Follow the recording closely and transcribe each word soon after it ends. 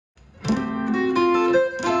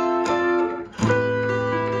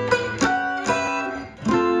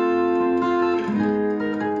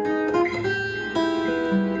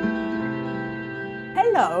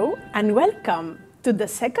and welcome to the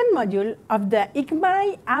second module of the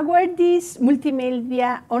ICMAI Awardees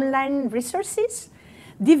Multimedia Online Resources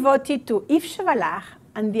devoted to Yves Chevallard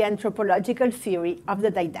and the anthropological theory of the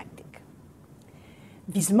didactic.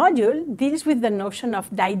 This module deals with the notion of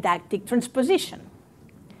didactic transposition.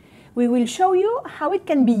 We will show you how it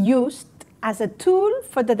can be used as a tool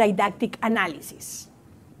for the didactic analysis.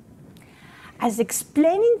 As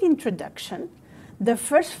explained in the introduction, the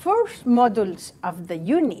first 4 modules of the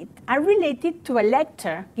unit are related to a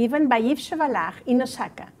lecture given by Yves Chevallard in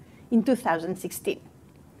Osaka in 2016.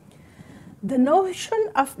 The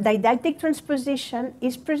notion of didactic transposition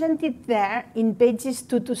is presented there in pages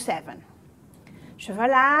 2 to 7.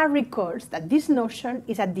 Chevallard recalls that this notion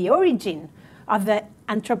is at the origin of the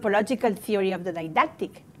anthropological theory of the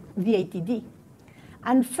didactic, the ATD,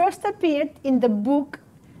 and first appeared in the book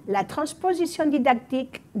La transposition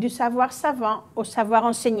didactique du savoir savant au savoir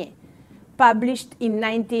enseigné, published in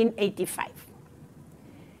 1985.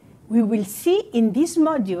 We will see in this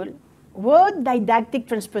module what didactic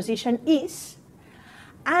transposition is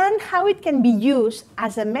and how it can be used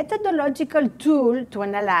as a methodological tool to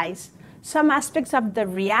analyze some aspects of the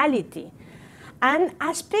reality and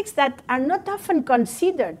aspects that are not often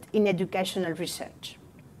considered in educational research.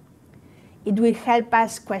 It will help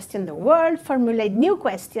us question the world, formulate new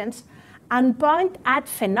questions, and point at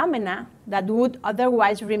phenomena that would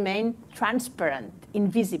otherwise remain transparent,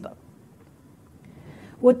 invisible.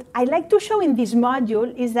 What I like to show in this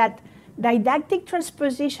module is that didactic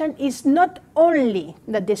transposition is not only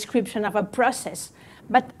the description of a process,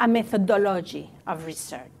 but a methodology of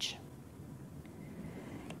research.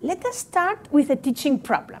 Let us start with a teaching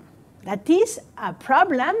problem. That is, a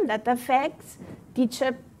problem that affects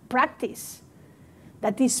teacher practice,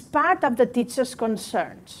 that is part of the teacher's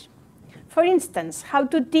concerns. For instance, how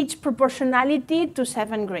to teach proportionality to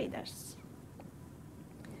 7th graders.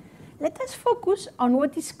 Let us focus on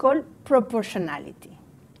what is called proportionality.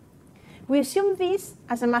 We assume this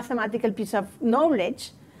as a mathematical piece of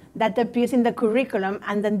knowledge that appears in the curriculum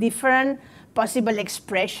and the different possible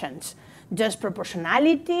expressions, just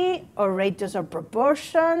proportionality, or ratios or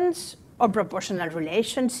proportions, or proportional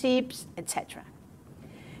relationships, etc.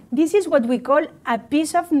 This is what we call a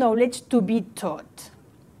piece of knowledge to be taught.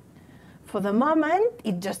 For the moment,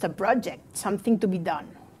 it's just a project, something to be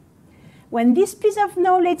done. When this piece of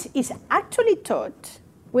knowledge is actually taught,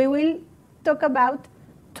 we will talk about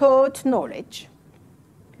taught knowledge.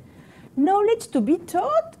 Knowledge to be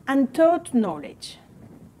taught and taught knowledge.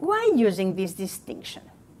 Why using this distinction?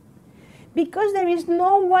 Because there is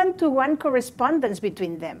no one-to-one correspondence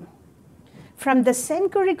between them. From the same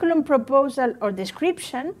curriculum proposal or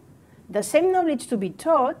description, the same knowledge to be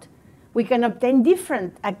taught, we can obtain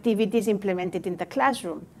different activities implemented in the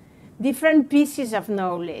classroom, different pieces of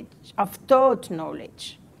knowledge, of taught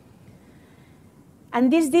knowledge.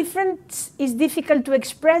 And this difference is difficult to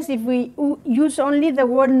express if we use only the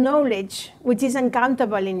word knowledge, which is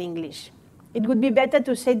uncountable in English. It would be better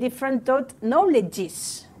to say different taught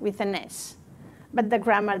knowledges with an S, but the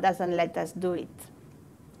grammar doesn't let us do it.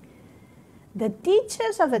 The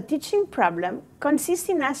teachers of the teaching problem consist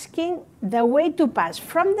in asking the way to pass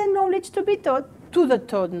from the knowledge to be taught to the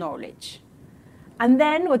taught knowledge. And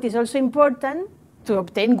then, what is also important, to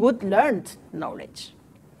obtain good learned knowledge.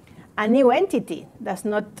 A new entity does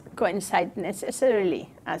not coincide necessarily,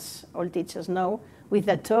 as all teachers know, with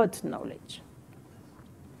the taught knowledge.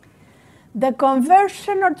 The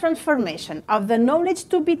conversion or transformation of the knowledge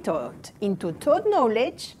to be taught into taught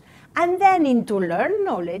knowledge and then into learned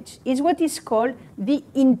knowledge is what is called the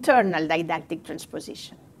internal didactic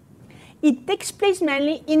transposition. It takes place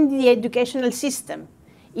mainly in the educational system,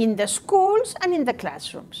 in the schools and in the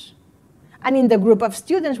classrooms, and in the group of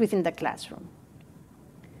students within the classroom.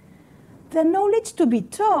 The knowledge to be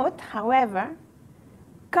taught, however,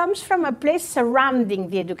 comes from a place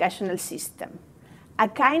surrounding the educational system, a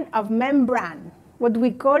kind of membrane, what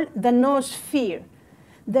we call the noosphere,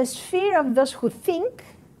 the sphere of those who think.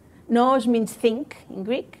 Nous means think in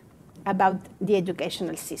Greek, about the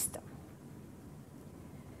educational system.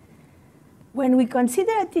 When we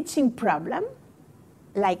consider a teaching problem,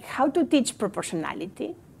 like how to teach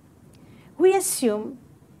proportionality, we assume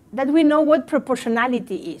that we know what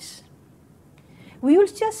proportionality is. We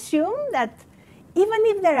also assume that even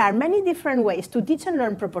if there are many different ways to teach and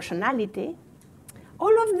learn proportionality,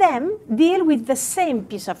 all of them deal with the same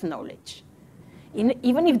piece of knowledge,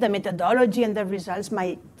 even if the methodology and the results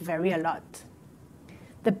might vary a lot.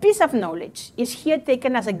 The piece of knowledge is here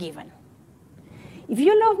taken as a given. If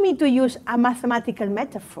you allow me to use a mathematical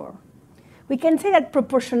metaphor, we can say that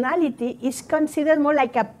proportionality is considered more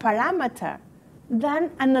like a parameter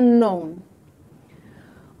than an unknown.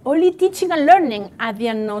 Only teaching and learning are the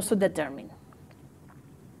unknowns to determine.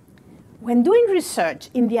 When doing research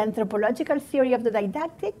in the anthropological theory of the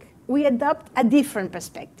didactic, we adopt a different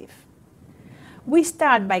perspective. We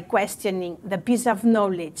start by questioning the piece of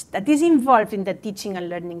knowledge that is involved in the teaching and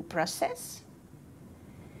learning process.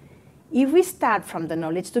 If we start from the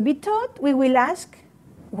knowledge to be taught, we will ask,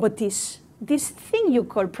 what is this thing you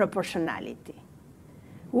call proportionality?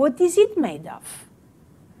 What is it made of?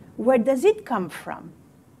 Where does it come from?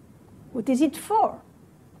 What is it for?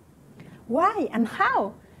 Why and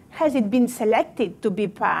how has it been selected to be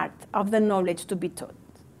part of the knowledge to be taught?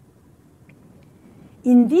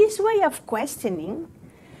 In this way of questioning,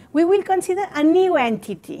 we will consider a new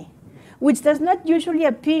entity, which does not usually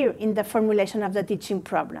appear in the formulation of the teaching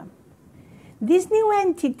problem. This new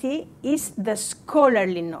entity is the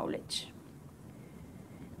scholarly knowledge.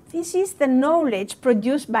 This is the knowledge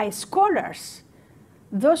produced by scholars,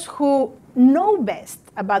 those who know best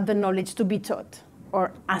about the knowledge to be taught,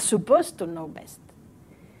 or are supposed to know best,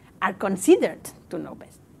 are considered to know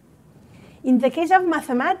best. In the case of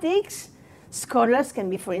mathematics, scholars can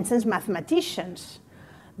be, for instance, mathematicians,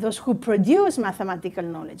 those who produce mathematical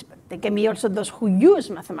knowledge, but they can be also those who use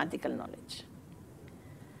mathematical knowledge.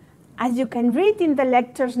 As you can read in the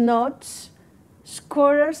lecture's notes,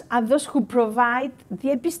 scholars are those who provide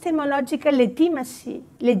the epistemological legitimacy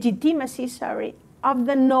of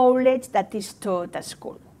the knowledge that is taught at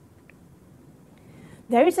school.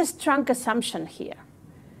 There is a strong assumption here.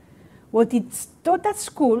 What is taught at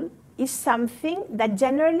school is something that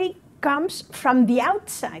generally comes from the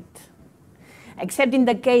outside, except in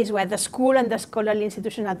the case where the school and the scholarly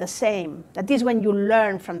institution are the same. That is when you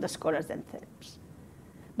learn from the scholars themselves.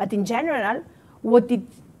 But in general, what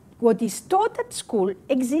is taught at school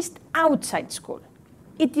exists outside school.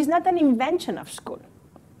 It is not an invention of school.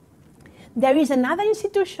 There is another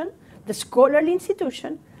institution, the scholarly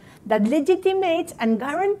institution, that legitimates and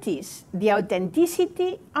guarantees the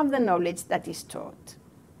authenticity of the knowledge that is taught.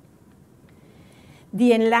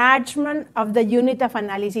 The enlargement of the unit of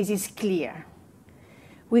analysis is clear.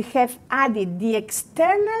 We have added the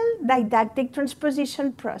external didactic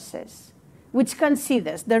transposition process, which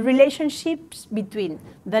considers the relationships between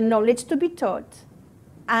the knowledge to be taught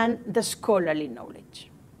and the scholarly knowledge.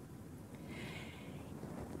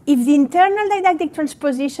 If the internal didactic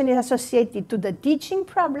transposition is associated to the teaching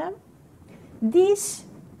problem, this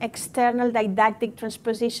external didactic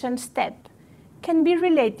transposition step can be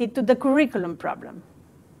related to the curriculum problem.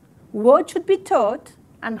 What should be taught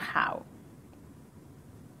and how?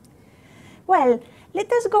 Well,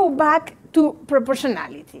 let us go back to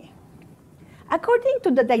proportionality. According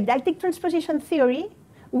to the didactic transposition theory,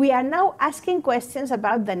 we are now asking questions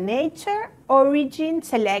about the nature, origin,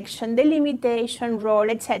 selection, delimitation, role,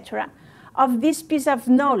 etc. of this piece of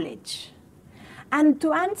knowledge. And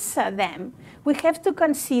to answer them, we have to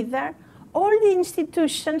consider all the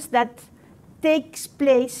institutions that takes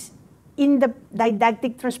place in the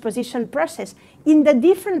didactic transposition process, in the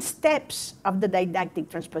different steps of the didactic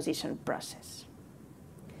transposition process.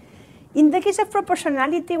 In the case of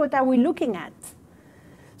proportionality, what are we looking at?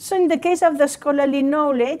 So in the case of the scholarly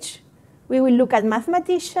knowledge, we will look at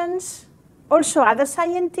mathematicians, also other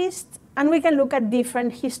scientists, and we can look at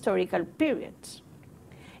different historical periods.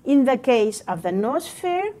 In the case of the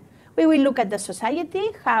noosphere, we will look at the society,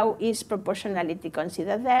 how is proportionality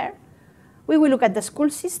considered there. We will look at the school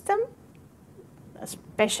system,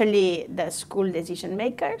 especially the school decision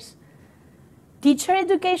makers. Teacher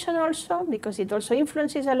education also, because it also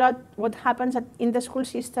influences a lot what happens in the school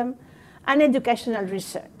system, and educational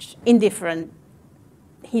research in different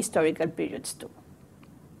historical periods too.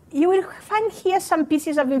 You will find here some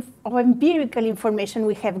pieces of empirical information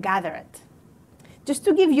we have gathered, just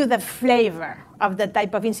to give you the flavor of the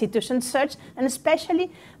type of institution search, and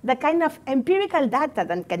especially the kind of empirical data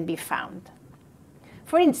that can be found.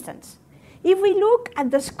 For instance, if we look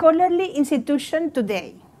at the scholarly institution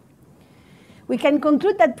today, we can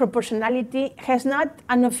conclude that proportionality has not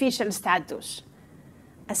an official status.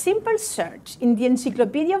 A simple search in the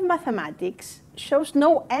Encyclopedia of Mathematics shows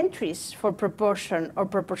no entries for proportion or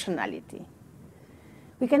proportionality.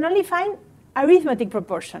 We can only find arithmetic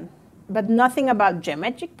proportion, but nothing about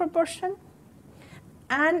geometric proportion.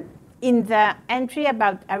 And in the entry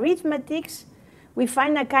about arithmetics, we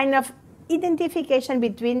find a kind of identification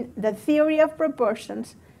between the theory of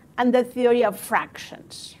proportions and the theory of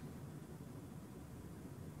fractions.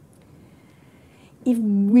 If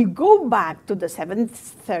we go back to the 7th,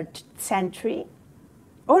 3rd century,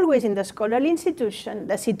 always in the scholarly institution,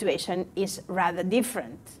 the situation is rather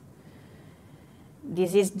different.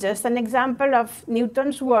 This is just an example of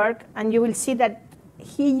Newton's work, and you will see that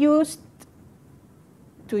he used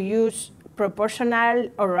to use proportional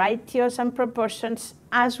or ratios and proportions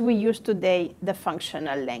as we use today the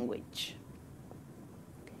functional language.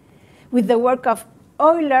 With the work of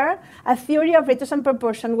Euler, a theory of ratios and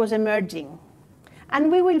proportion was emerging, and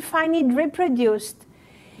we will find it reproduced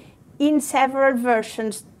in several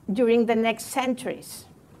versions during the next centuries.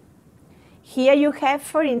 Here you have,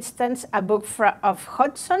 for instance, a book of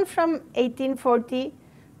Hodgson from 1840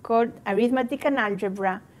 called Arithmetic and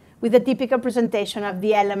Algebra, with a typical presentation of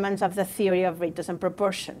the elements of the theory of ratios and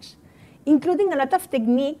proportions, including a lot of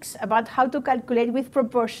techniques about how to calculate with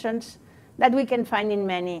proportions that we can find in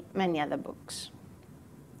many, many other books.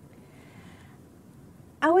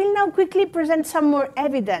 I will now quickly present some more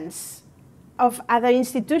evidence of other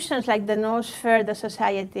institutions like the Noosphere, the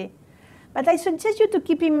Society, but I suggest you to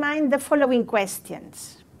keep in mind the following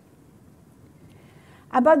questions.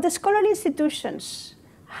 About the scholarly institutions,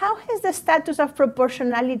 how has the status of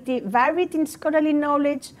proportionality varied in scholarly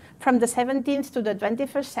knowledge from the 17th to the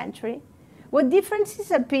 21st century? What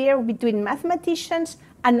differences appear between mathematicians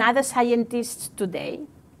and other scientists today?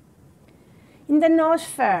 In the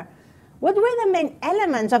Noosphere, what were the main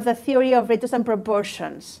elements of the theory of ratios and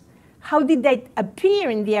proportions? How did they appear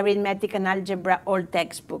in the arithmetic and algebra old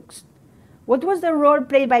textbooks? What was the role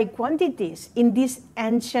played by quantities in this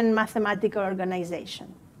ancient mathematical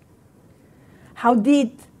organization? How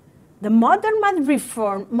did the modern math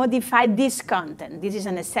reform modify this content? This is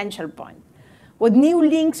an essential point. What new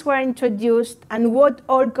links were introduced and what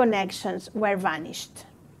old connections were vanished?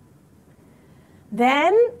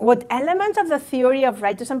 Then, what elements of the theory of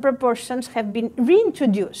ratios and proportions have been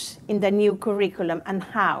reintroduced in the new curriculum and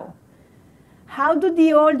how? How do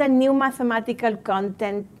the old and new mathematical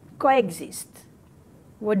content coexist?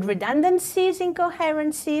 What redundancies,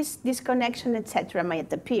 incoherencies, disconnection, etc.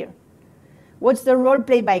 might appear? What's the role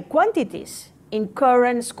played by quantities in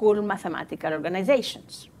current school mathematical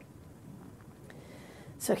organizations?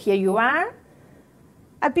 So here you are,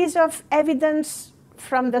 a piece of evidence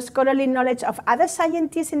from the scholarly knowledge of other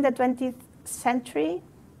scientists in the 20th century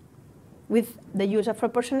with the use of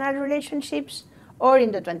proportional relationships, or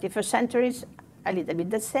in the 21st century, a little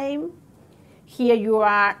bit the same. Here you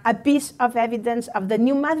are, a piece of evidence of the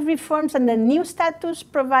new math reforms and the new status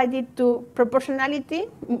provided to proportionality,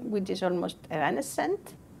 which is almost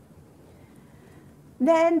evanescent.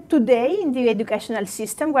 Then today, in the educational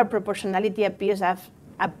system, where proportionality appears as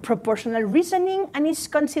a proportional reasoning and is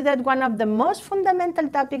considered one of the most fundamental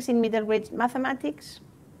topics in middle grade mathematics.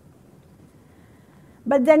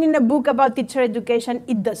 But then in a book about teacher education,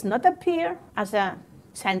 it does not appear as a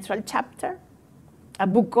central chapter. A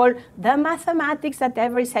book called The Mathematics That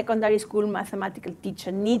Every Secondary School Mathematical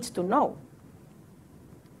Teacher Needs to Know.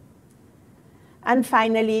 And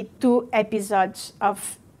finally, 2 episodes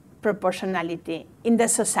of proportionality in the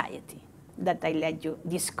Society that I let you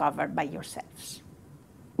discover by yourselves.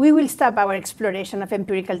 We will stop our exploration of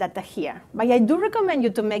empirical data here, but I do recommend you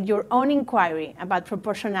to make your own inquiry about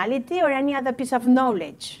proportionality or any other piece of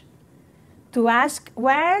knowledge, to ask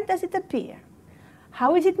where does it appear,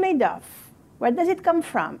 how is it made of, where does it come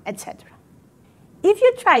from, etc. If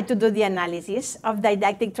you try to do the analysis of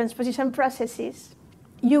didactic transposition processes,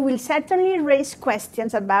 you will certainly raise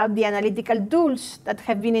questions about the analytical tools that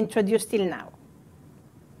have been introduced till now.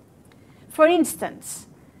 For instance,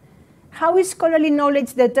 how is scholarly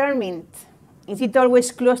knowledge determined? Is it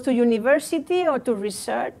always close to university or to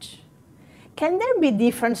research? Can there be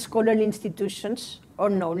different scholarly institutions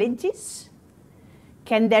or knowledges?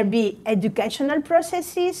 Can there be educational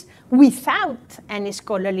processes without any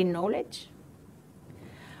scholarly knowledge?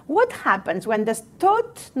 What happens when the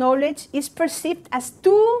taught knowledge is perceived as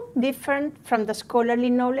too different from the scholarly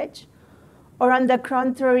knowledge? Or on the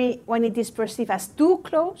contrary, when it is perceived as too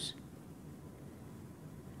close?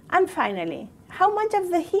 And finally, how much of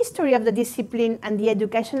the history of the discipline and the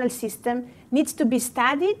educational system needs to be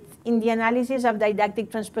studied in the analysis of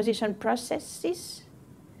didactic transposition processes?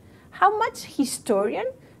 How much historian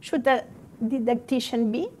should a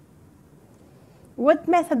didactician be? What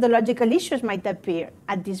methodological issues might appear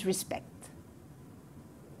at this respect?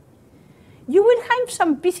 You will have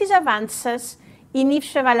some pieces of answers in Yves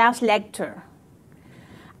Chevallard's lecture,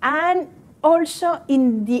 and also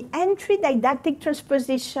in the entry Didactic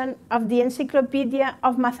Transposition of the Encyclopedia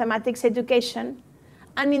of Mathematics Education,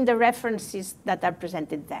 and in the references that are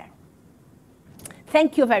presented there.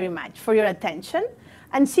 Thank you very much for your attention,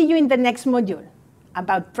 and see you in the next module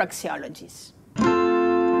about praxeologies.